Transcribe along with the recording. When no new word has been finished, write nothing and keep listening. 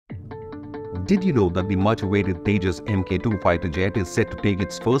Did you know that the much-awaited Tejas MK2 fighter jet is set to take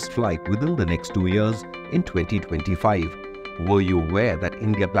its first flight within the next 2 years in 2025? Were you aware that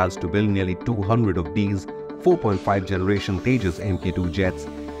India plans to build nearly 200 of these 4.5 generation Tejas MK2 jets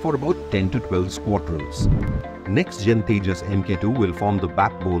for about 10 to 12 squadrons? Next-gen Tejas MK2 will form the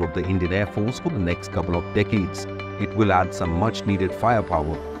backbone of the Indian Air Force for the next couple of decades. It will add some much-needed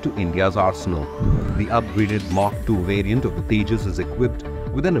firepower to India's arsenal. The upgraded Mark-2 variant of the Tejas is equipped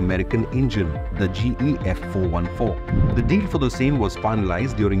with an American engine, the GE F414. The deal for the same was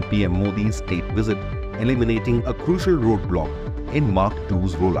finalized during PM Modi's state visit, eliminating a crucial roadblock in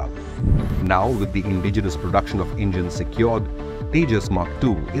Mark-2's rollout. Now, with the indigenous production of engines secured, Tejas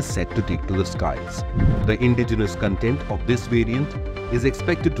Mark-2 is set to take to the skies. The indigenous content of this variant is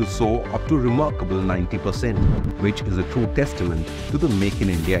expected to soar up to a remarkable 90%, which is a true testament to the Make in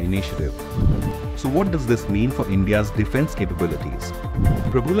India initiative. So what does this mean for India's defense capabilities?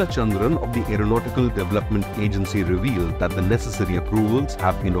 Prabhula Chandran of the Aeronautical Development Agency revealed that the necessary approvals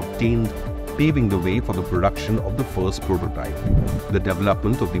have been obtained, paving the way for the production of the first prototype. The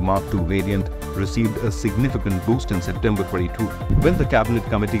development of the Mark-2 variant received a significant boost in September 22, when the Cabinet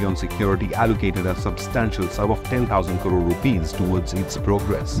Committee on Security allocated a substantial sum of 10,000 crore rupees towards its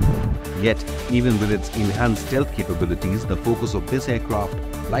progress. Yet, even with its enhanced stealth capabilities, the focus of this aircraft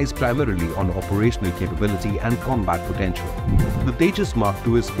lies primarily on operational capability and combat potential. The Tejas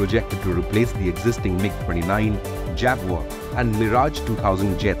Mark-2 is projected to replace the existing MiG-29, Jaguar and Mirage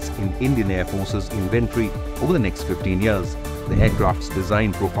 2000 jets in Indian Air Force's inventory over the next 15 years. The aircraft's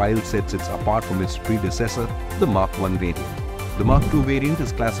design profile sets it apart from its predecessor, the Mark-1 variant. The Mark-2 variant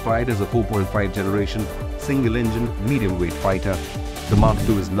is classified as a 4.5 generation single-engine medium-weight fighter. The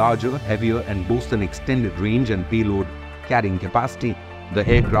Mark-2 is larger, heavier and boasts an extended range and payload carrying capacity. The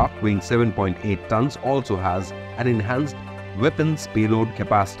aircraft, weighing 7.8 tons, also has an enhanced weapons payload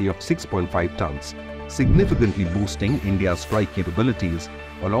capacity of 6.5 tons, significantly boosting India's strike capabilities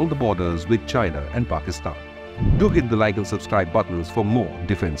along the borders with China and Pakistan. Do hit the like and subscribe buttons for more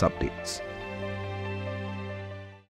defense updates.